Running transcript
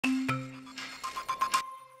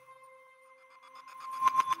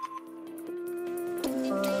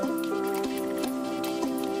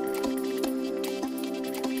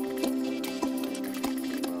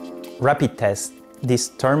Rapid test, this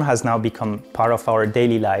term has now become part of our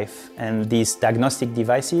daily life, and these diagnostic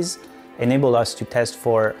devices enable us to test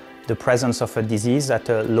for the presence of a disease at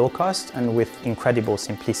a low cost and with incredible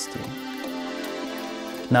simplicity.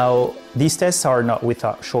 Now, these tests are not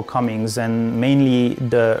without shortcomings, and mainly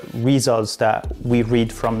the results that we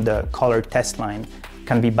read from the color test line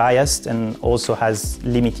can be biased and also has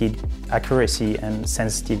limited accuracy and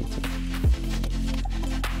sensitivity.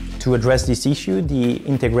 To address this issue, the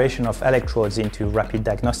integration of electrodes into rapid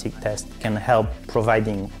diagnostic tests can help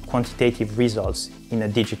providing quantitative results in a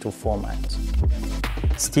digital format.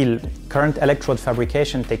 Still, current electrode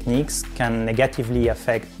fabrication techniques can negatively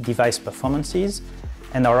affect device performances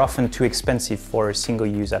and are often too expensive for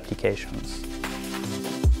single-use applications.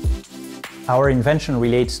 Our invention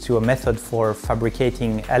relates to a method for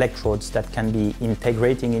fabricating electrodes that can be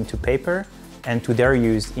integrated into paper and to their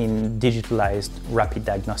use in digitalized rapid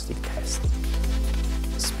diagnostic tests.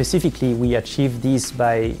 Specifically, we achieve this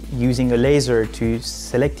by using a laser to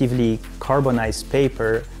selectively carbonize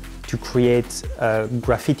paper to create a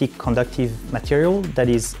graphenic conductive material that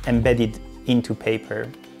is embedded into paper.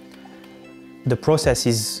 The process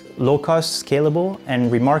is low-cost, scalable,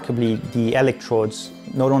 and remarkably, the electrodes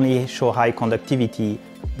not only show high conductivity,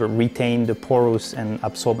 but retain the porous and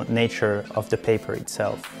absorbent nature of the paper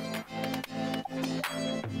itself.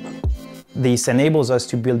 This enables us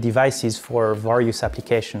to build devices for various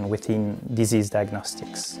applications within disease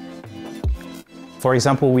diagnostics. For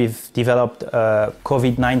example, we've developed a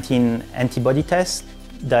COVID-19 antibody test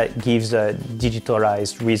that gives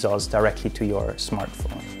digitalized results directly to your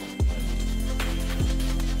smartphone.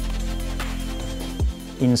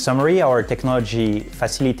 In summary, our technology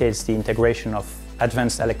facilitates the integration of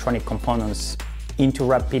advanced electronic components into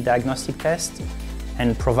rapid diagnostic tests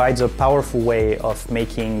and provides a powerful way of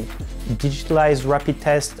making digitalized rapid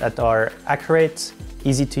tests that are accurate,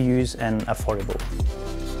 easy to use, and affordable.